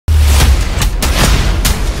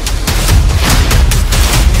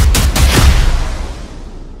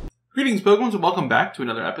Greetings, pilgrims, and welcome back to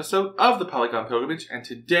another episode of the Polygon Pilgrimage, and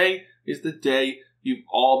today is the day you've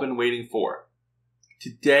all been waiting for.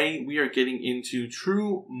 Today, we are getting into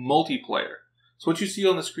true multiplayer. So what you see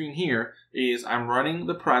on the screen here is I'm running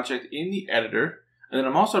the project in the editor, and then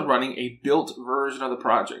I'm also running a built version of the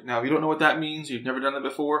project. Now, if you don't know what that means, you've never done it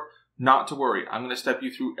before, not to worry. I'm going to step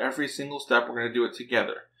you through every single step. We're going to do it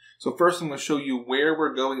together. So first, I'm going to show you where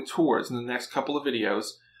we're going towards in the next couple of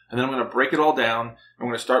videos. And then I'm going to break it all down. I'm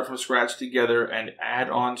going to start from scratch together and add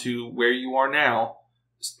on to where you are now,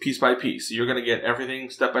 piece by piece. So you're going to get everything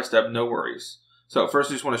step by step, no worries. So first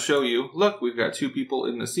I just want to show you, look, we've got two people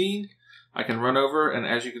in the scene. I can run over, and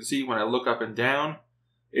as you can see, when I look up and down,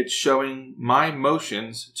 it's showing my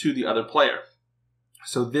motions to the other player.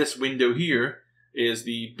 So this window here is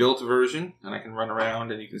the built version, and I can run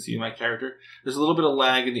around and you can see my character. There's a little bit of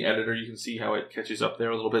lag in the editor. You can see how it catches up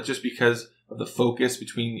there a little bit just because of the focus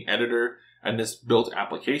between the editor and this built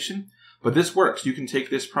application. But this works. You can take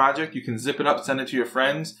this project, you can zip it up, send it to your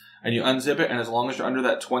friends, and you unzip it, and as long as you're under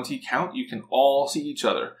that 20 count, you can all see each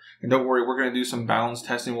other. And don't worry, we're going to do some balance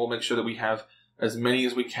testing. We'll make sure that we have as many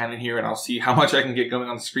as we can in here, and I'll see how much I can get going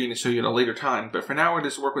on the screen and show you at a later time. But for now, we'll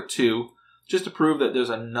just work with two, just to prove that there's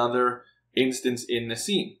another instance in the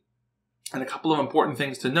scene. And a couple of important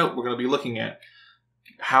things to note we're going to be looking at.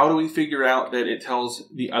 How do we figure out that it tells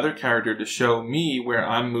the other character to show me where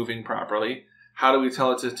I'm moving properly? How do we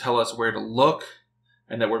tell it to tell us where to look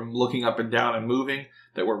and that we're looking up and down and moving,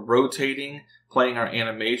 that we're rotating, playing our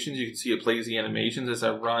animations? You can see it plays the animations as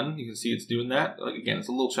I run. You can see it's doing that. Like, again, it's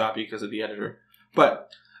a little choppy because of the editor. But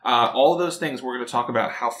all of those things, we're going to talk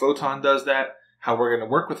about how Photon does that, how we're going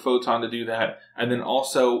to work with Photon to do that, and then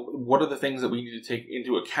also what are the things that we need to take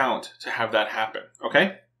into account to have that happen,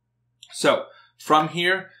 okay? So from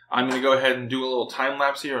here, I'm going to go ahead and do a little time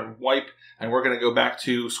lapse here and wipe, and we're going to go back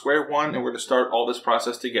to square one, and we're going to start all this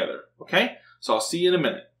process together, okay? So I'll see you in a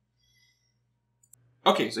minute.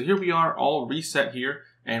 Okay, so here we are all reset here,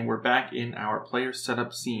 and we're back in our player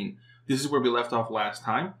setup scene. This is where we left off last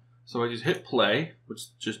time. So I just hit play,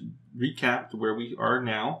 which just recapped where we are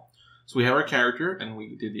now. So we have our character, and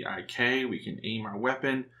we did the IK, we can aim our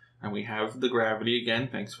weapon, and we have the gravity again.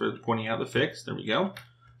 Thanks for pointing out the fix. There we go.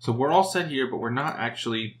 So we're all set here, but we're not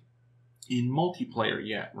actually in multiplayer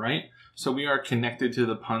yet, right? So we are connected to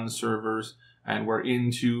the pun servers, and we're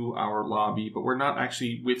into our lobby, but we're not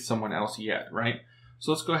actually with someone else yet, right?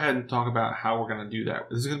 So let's go ahead and talk about how we're going to do that.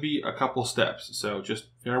 This is going to be a couple steps. So just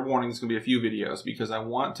fair warning, it's going to be a few videos because I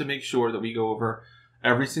want to make sure that we go over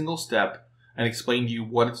every single step and explain to you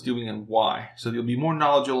what it's doing and why. So you'll be more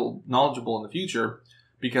knowledgeable in the future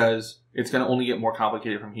because it's going to only get more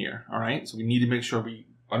complicated from here. All right. So we need to make sure we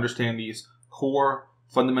understand these core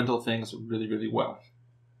fundamental things really, really well.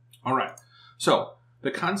 All right. So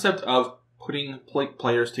the concept of putting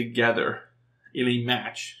players together in a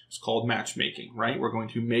match is called matchmaking, right? We're going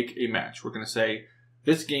to make a match. We're going to say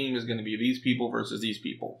this game is going to be these people versus these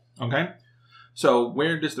people. Okay. So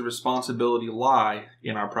where does the responsibility lie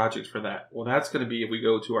in our project for that? Well, that's going to be if we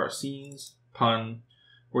go to our scenes, pun,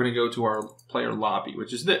 we're going to go to our player lobby,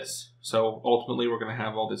 which is this. So ultimately, we're going to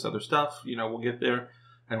have all this other stuff. You know, we'll get there,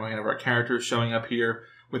 and we're going to have our characters showing up here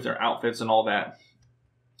with their outfits and all that.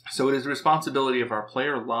 So it is the responsibility of our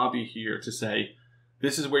player lobby here to say,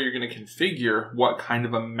 this is where you're going to configure what kind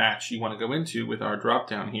of a match you want to go into with our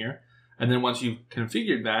drop-down here. And then once you've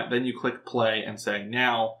configured that, then you click play and say,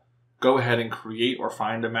 now, go ahead and create or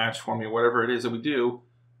find a match for me, whatever it is that we do.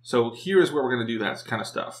 So here is where we're going to do that kind of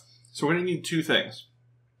stuff. So we're going to need two things.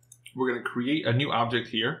 We're going to create a new object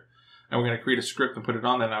here, and we're going to create a script and put it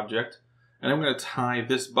on that object. And I'm going to tie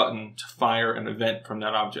this button to fire an event from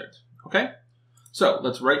that object. Okay? So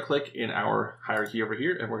let's right-click in our hierarchy over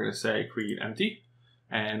here, and we're going to say create empty.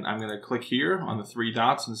 And I'm going to click here on the three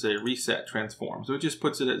dots and say reset transform. So it just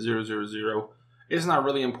puts it at 000. It's not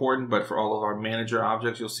really important, but for all of our manager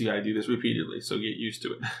objects, you'll see I do this repeatedly, so get used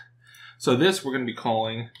to it. So this we're going to be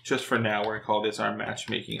calling, just for now, we're going to call this our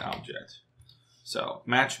matchmaking object. So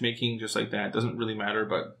matchmaking, just like that, doesn't really matter,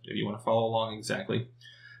 but if you want to follow along exactly.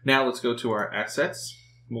 Now let's go to our assets.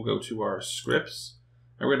 We'll go to our scripts,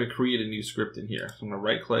 and we're going to create a new script in here. So I'm going to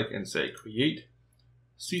right-click and say create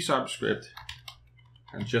C# script,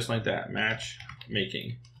 and just like that,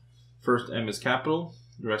 matchmaking. First M is capital,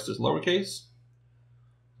 the rest is lowercase.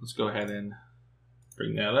 Let's go ahead and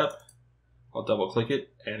bring that up. I'll double click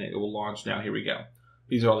it and it will launch now. Here we go.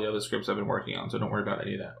 These are all the other scripts I've been working on, so don't worry about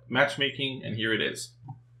any of that. Matchmaking, and here it is.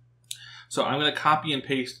 So I'm going to copy and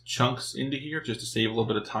paste chunks into here just to save a little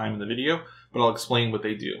bit of time in the video, but I'll explain what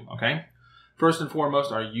they do, okay? First and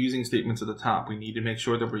foremost, our using statements at the top. We need to make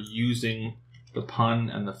sure that we're using the pun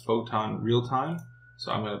and the photon real time.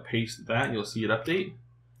 So I'm going to paste that. You'll see it update.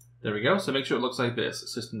 There we go. So make sure it looks like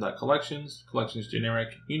this. System.collections, collections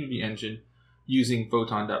generic, Unity engine, using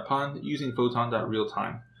photon.pun, using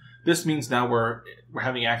photon.realtime. This means now we're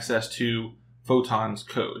having access to Photon's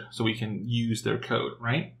code, so we can use their code,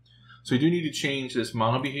 right? So we do need to change this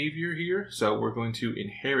mono behavior here. So we're going to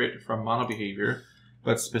inherit from mono behavior,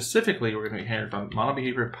 but specifically we're going to inherit from mono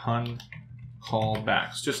behavior pun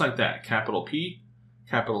callbacks, just like that. Capital P,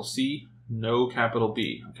 capital C, no capital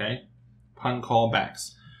B, okay? Pun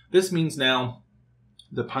callbacks. This means now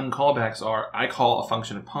the pun callbacks are, I call a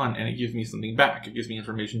function of pun and it gives me something back. It gives me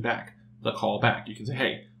information back, the callback. You can say,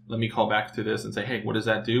 hey, let me call back to this and say, hey, what does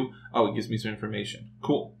that do? Oh, it gives me some information.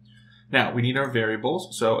 Cool. Now, we need our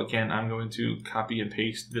variables. So again, I'm going to copy and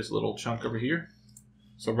paste this little chunk over here.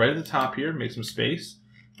 So right at the top here, make some space.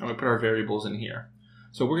 I'm going to put our variables in here.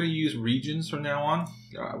 So we're going to use regions from now on.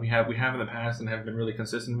 We have in the past and have been really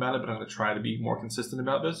consistent about it, but I'm going to try to be more consistent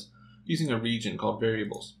about this using a region called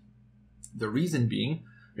variables. The reason being,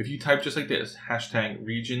 if you type just like this, hashtag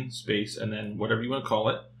region space, and then whatever you want to call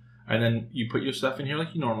it, and then you put your stuff in here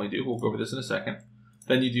like you normally do. We'll go over this in a second.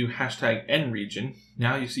 Then you do hashtag nRegion.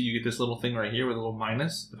 Now you see you get this little thing right here with a little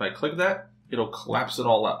minus. If I click that, it'll collapse it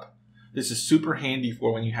all up. This is super handy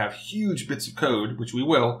for when you have huge bits of code, which we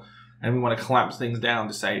will, and we want to collapse things down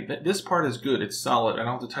to say, this part is good, it's solid, I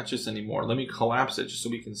don't have to touch this anymore. Let me collapse it just so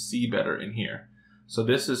we can see better in here. So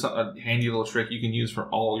this is a handy little trick you can use for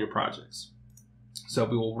all your projects. So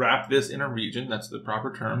we will wrap this in a region, that's the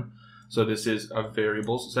proper term. So this is a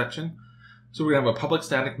variables section. So we're going to have a public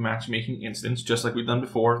static matchmaking instance, just like we've done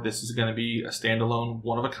before. This is going to be a standalone,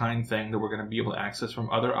 one-of-a-kind thing that we're going to be able to access from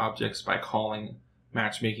other objects by calling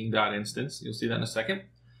matchmaking.instance. You'll see that in a second.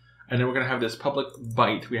 And then we're going to have this public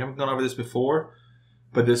byte. We haven't gone over this before,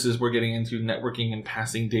 but this is, we're getting into networking and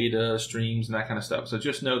passing data, streams, and that kind of stuff. So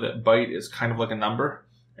just know that byte is kind of like a number,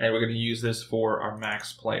 and we're going to use this for our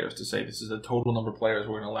max players to say this is the total number of players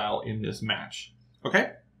we're going to allow in this match.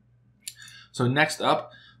 Okay? So next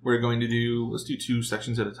up, we're going to do, let's do 2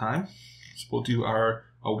 sections at a time. So we'll do our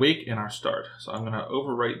awake and our start. So I'm going to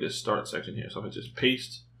overwrite this start section here. So if I just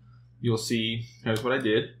paste, you'll see, here's what I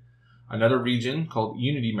did. Another region called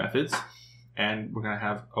Unity methods, and we're going to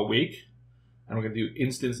have awake, and we're going to do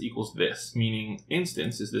instance equals this, meaning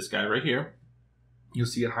instance is this guy right here. You'll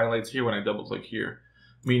see it highlights here when I double click here,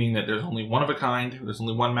 meaning that there's only one of a kind, there's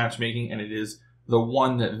only one matchmaking, and it is the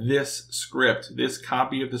one that this script, this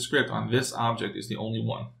copy of the script on this object is the only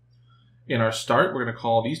one. In our start, we're going to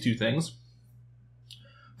call these two things.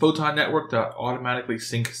 Photon network.automatically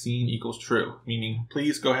sync scene equals true, meaning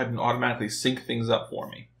please go ahead and automatically sync things up for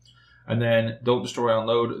me. And then don't destroy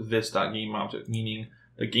unload this.game object, meaning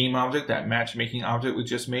the game object, that matchmaking object we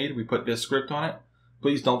just made, we put this script on it.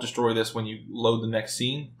 Please don't destroy this when you load the next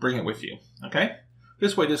scene. Bring it with you, okay?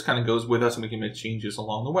 This way this kind of goes with us and we can make changes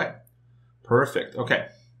along the way. Perfect. Okay.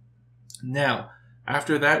 Now,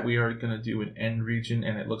 after that, we are going to do an end region,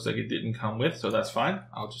 and it looks like it didn't come with, so that's fine.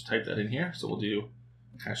 I'll just type that in here. So we'll do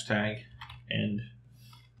hashtag end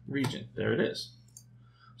region. There it is.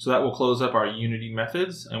 So that will close up our Unity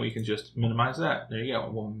methods, and we can just minimize that. There you go.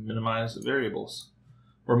 We'll minimize variables.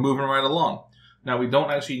 We're moving right along. Now, we don't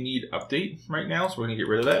actually need update right now, so we're going to get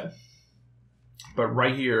rid of that. But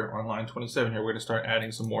right here on line 27 here, we're going to start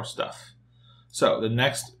adding some more stuff. So the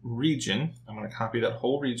next region, I'm going to copy that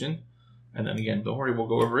whole region. And then again, don't worry, we'll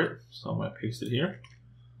go over it. So I'm going to paste it here.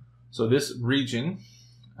 So this region,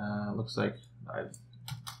 looks like I've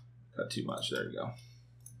got too much. There we go.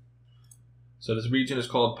 So this region is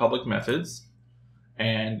called public methods.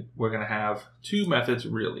 And we're going to have 2 methods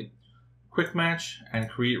really. Quick match and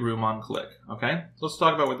create room on click. Okay, so let's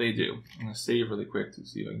talk about what they do. I'm going to save really quick to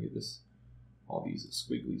see if I can get this, all these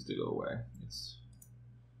squigglies to go away. It's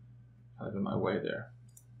kind of in my way there.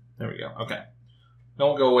 There we go. Okay.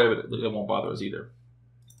 Don't go away with it. It won't bother us either.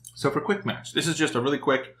 So for quick match, this is just a really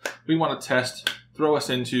quick, we want to test, throw us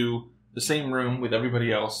into the same room with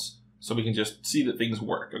everybody else so we can just see that things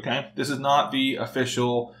work, okay? This is not the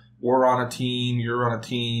official, we're on a team, you're on a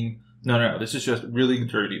team. No. This is just really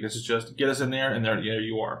dirty. This is just get us in there, and there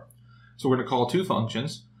you are. So we're going to call 2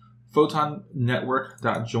 functions. Photon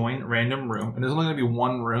network.join random room. And there's only going to be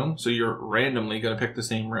one room, so you're randomly going to pick the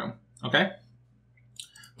same room, okay?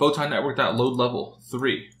 Photon network.load level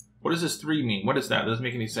 3. What does this 3 mean? What is that? It doesn't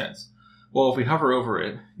make any sense. Well, if we hover over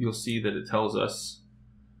it, you'll see that it tells us,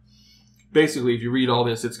 basically, if you read all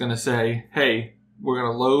this, it's going to say, hey, we're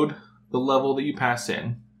going to load the level that you pass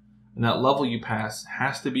in, and that level you pass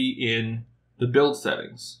has to be in the build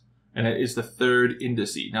settings, and it is the 3rd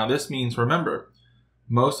indice. Now, this means, remember,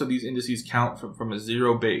 most of these indices count from a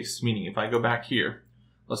 0 base, meaning if I go back here,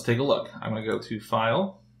 let's take a look. I'm going to go to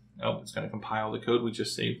File. Oh, it's going to compile the code we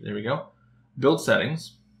just saved. There we go. Build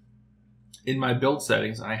settings. In my build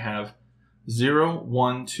settings, I have 0,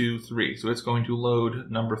 1, 2, 3. So it's going to load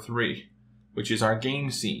number 3, which is our game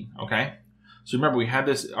scene, okay? So remember, we had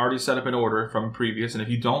this already set up in order from previous, and if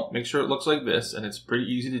you don't, make sure it looks like this, and it's pretty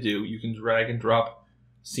easy to do. You can drag and drop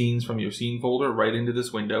scenes from your scene folder right into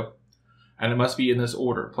this window, and it must be in this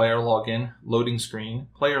order: player login, loading screen,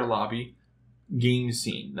 player lobby, game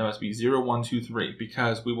scene. That must be 0, 1, 2, 3,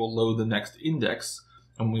 because we will load the next index,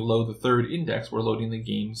 and when we load the third index, we're loading the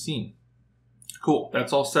game scene. Cool,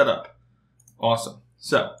 that's all set up. Awesome.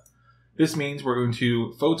 So this means we're going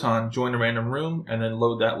to photon join a random room and then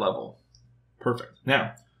load that level. Perfect.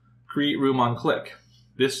 Now, create room on click.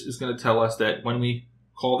 This is going to tell us that when we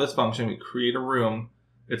call this function, we create a room.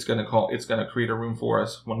 It's going to create a room for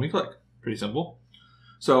us when we click. Pretty simple.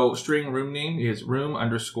 So string room name is room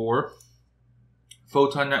underscore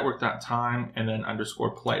photon network.time and then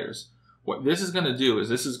underscore players. What this is going to do is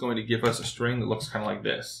this is going to give us a string that looks kind of like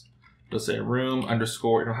this. Let's say room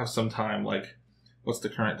underscore, it'll have some time, like, what's the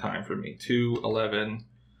current time for me? 2:11,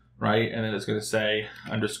 right? And then it's going to say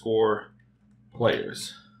underscore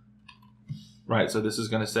players, right? So this is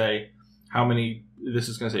going to say how many, this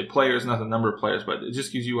is going to say players, not the number of players, but it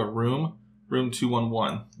just gives you a room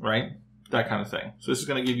 211, right? That kind of thing. So this is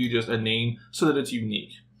going to give you just a name so that it's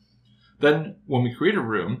unique. Then when we create a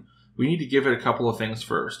room, we need to give it a couple of things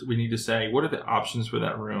first. We need to say, what are the options for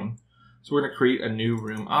that room? So we're going to create a new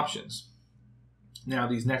room options. Now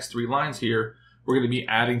these next 3 lines here, we're going to be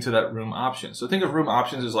adding to that room option. So think of room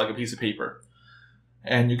options as like a piece of paper.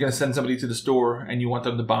 And you're going to send somebody to the store and you want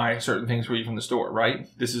them to buy certain things for you from the store, right?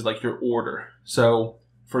 This is like your order. So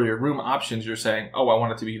for your room options, you're saying, oh, I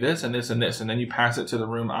want it to be this and this and this. And then you pass it to the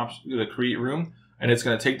room option, to the create room, and it's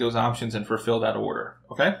going to take those options and fulfill that order.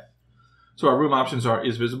 Okay? So our room options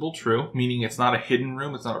is visible, true, meaning it's not a hidden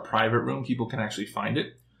room. It's not a private room. People can actually find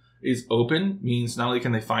it. Is open means not only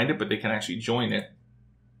can they find it, but they can actually join it.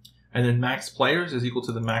 And then max players is equal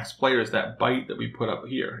to the max players, that byte that we put up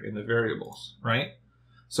here in the variables, right?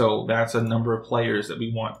 So that's a number of players that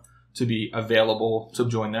we want to be available to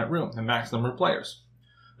join that room, the max number of players.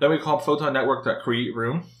 Then we call photon network.create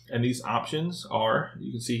room, and these options are,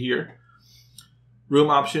 you can see here,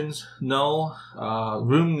 room options, null,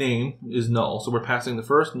 room name is null. So we're passing the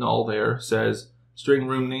first null there, says string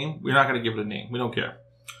room name. We're not going to give it a name. We don't care.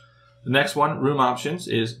 The next one, room options,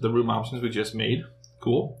 is the room options we just made.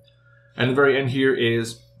 Cool. And the very end here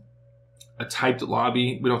is a typed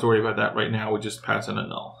lobby. We don't have to worry about that right now. We're just passing a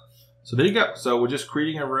null. So there you go. So we're just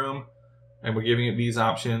creating a room and we're giving it these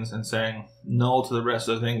options and saying null to the rest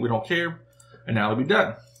of the thing. We don't care. And now it'll be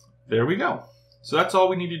done. There we go. So that's all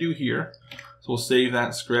we need to do here. So we'll save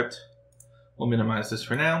that script. We'll minimize this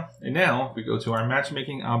for now. And now if we go to our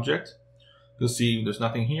matchmaking object, you'll see there's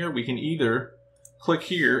nothing here. We can either click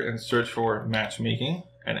here and search for matchmaking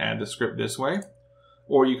and add the script this way,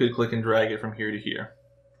 or you could click and drag it from here to here.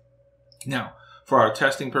 Now, for our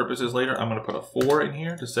testing purposes later, I'm going to put a 4 in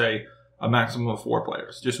here to say a maximum of 4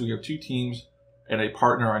 players. Just so we have 2 teams and a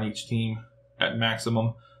partner on each team at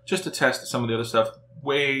maximum, just to test some of the other stuff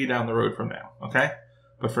way down the road from now, okay?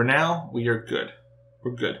 But for now, we are good.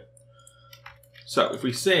 We're good. So if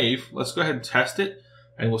we save, let's go ahead and test it,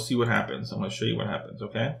 and we'll see what happens. I'm going to show you what happens,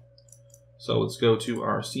 okay? So let's go to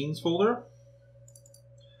our scenes folder,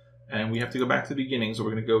 and we have to go back to the beginning. So we're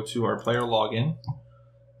going to go to our player login.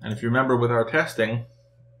 And if you remember with our testing,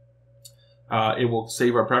 it will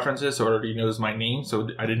save our preferences. So it already knows my name. So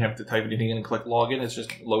I didn't have to type anything in and click login. It's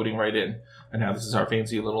just loading right in. And now this is our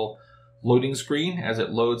fancy little loading screen as it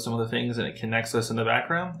loads some of the things and it connects us in the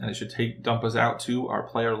background. And it should dump us out to our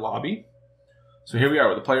player lobby. So here we are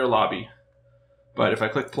with the player lobby. But if I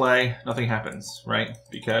click play, nothing happens, right?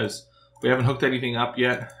 Because we haven't hooked anything up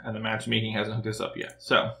yet, and the matchmaking hasn't hooked us up yet.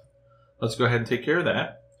 So let's go ahead and take care of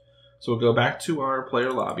that. So we'll go back to our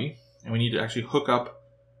player lobby, and we need to actually hook up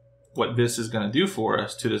what this is going to do for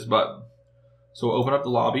us to this button. So we'll open up the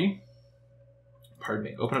lobby,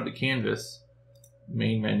 open up the canvas,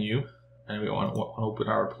 main menu, and we want to open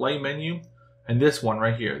our play menu, and this one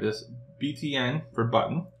right here, this BTN for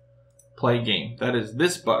button, play game. That is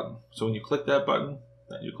this button. So when you click that button,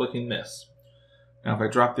 you're clicking this. Now if I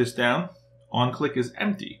drop this down, on click is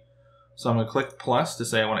empty. So I'm going to click plus to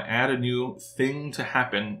say I want to add a new thing to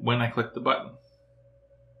happen when I click the button.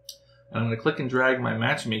 And I'm going to click and drag my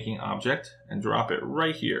matchmaking object and drop it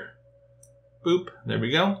right here. Boop, there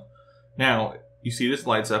we go. Now you see this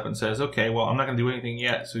lights up and says, okay, well I'm not going to do anything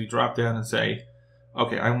yet. So you drop down and say,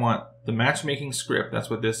 okay, I want the matchmaking script. That's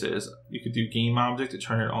what this is. You could do game object to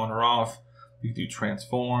turn it on or off. You could do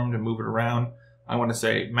transform to move it around. I want to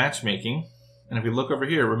say matchmaking. And if we look over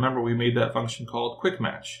here, remember we made that function called quick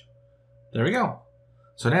match. There we go.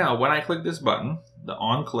 So now when I click this button, the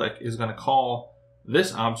on click is going to call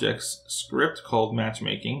this object's script called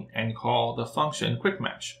matchmaking and call the function quick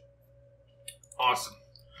match. Awesome.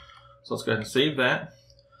 So let's go ahead and save that.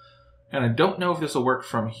 And I don't know if this will work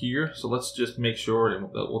from here, so let's just make sure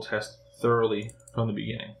that we'll test thoroughly from the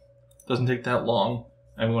beginning. It doesn't take that long,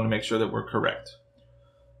 and we want to make sure that we're correct.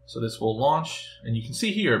 So this will launch, and you can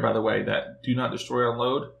see here, by the way, that do not destroy on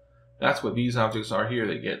load. That's what these objects are here.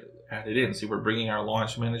 They get added in. See, we're bringing our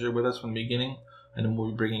launch manager with us from the beginning, and then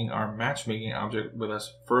we'll be bringing our matchmaking object with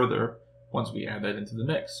us further once we add that into the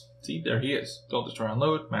mix. See, there he is. Don't destroy on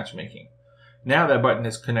load, matchmaking. Now that button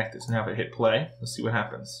is connected. So now if I hit play, let's see what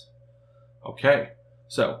happens. Okay,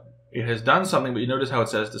 so it has done something, but you notice how it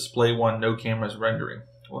says display 1, no cameras rendering.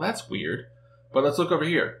 Well, that's weird. But let's look over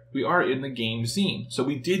here. We are in the game scene. So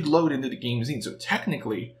we did load into the game scene. So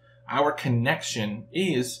technically, our connection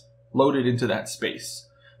is loaded into that space.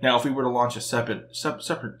 Now, if we were to launch a separate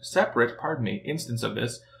instance of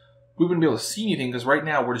this, we wouldn't be able to see anything because right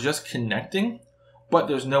now we're just connecting, but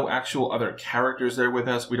there's no actual other characters there with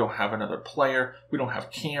us. We don't have another player. We don't have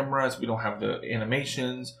cameras. We don't have the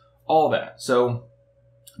animations, all that. So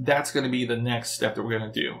that's going to be the next step that we're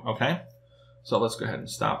going to do, okay? So let's go ahead and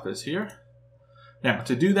stop this here. Now,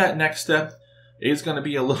 to do that next step is going to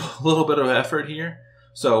be a little bit of effort here.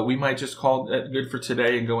 So we might just call that good for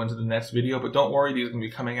today and go into the next video. But don't worry, these are going to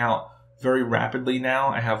be coming out very rapidly now.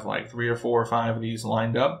 I have like 3 or 4 or 5 of these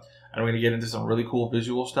lined up. And we're going to get into some really cool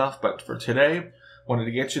visual stuff. But for today, I wanted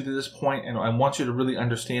to get you to this point, and I want you to really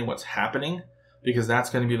understand what's happening, because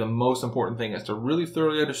that's going to be the most important thing, is to really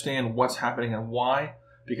thoroughly understand what's happening and why,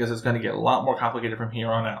 because it's going to get a lot more complicated from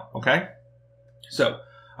here on out, okay? So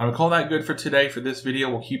I'm going to call that good for today for this video.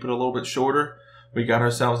 We'll keep it a little bit shorter. We got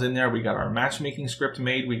ourselves in there. We got our matchmaking script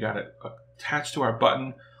made. We got it attached to our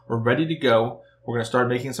button. We're ready to go. We're going to start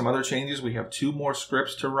making some other changes. We have 2 more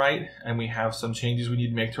scripts to write, and we have some changes we need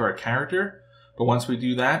to make to our character. But once we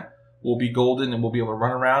do that, we'll be golden and we'll be able to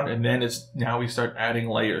run around, and then now we start adding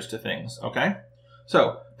layers to things, okay?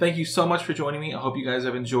 So thank you so much for joining me. I hope you guys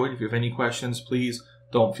have enjoyed. If you have any questions, please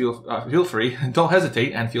don't feel free. Don't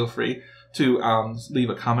hesitate, and feel free to leave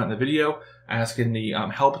a comment in the video, ask in the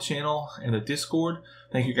help channel in the Discord.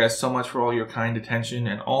 Thank you guys so much for all your kind attention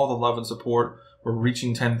and all the love and support. We're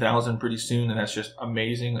reaching 10,000 pretty soon, and that's just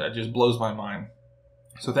amazing. That just blows my mind.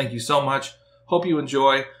 So thank you so much. Hope you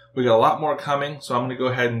enjoy. We got a lot more coming, so I'm going to go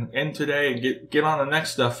ahead and end today and get on the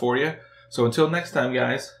next stuff for you. So until next time,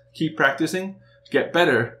 guys, keep practicing, get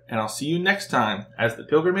better, and I'll see you next time as the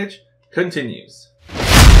pilgrimage continues.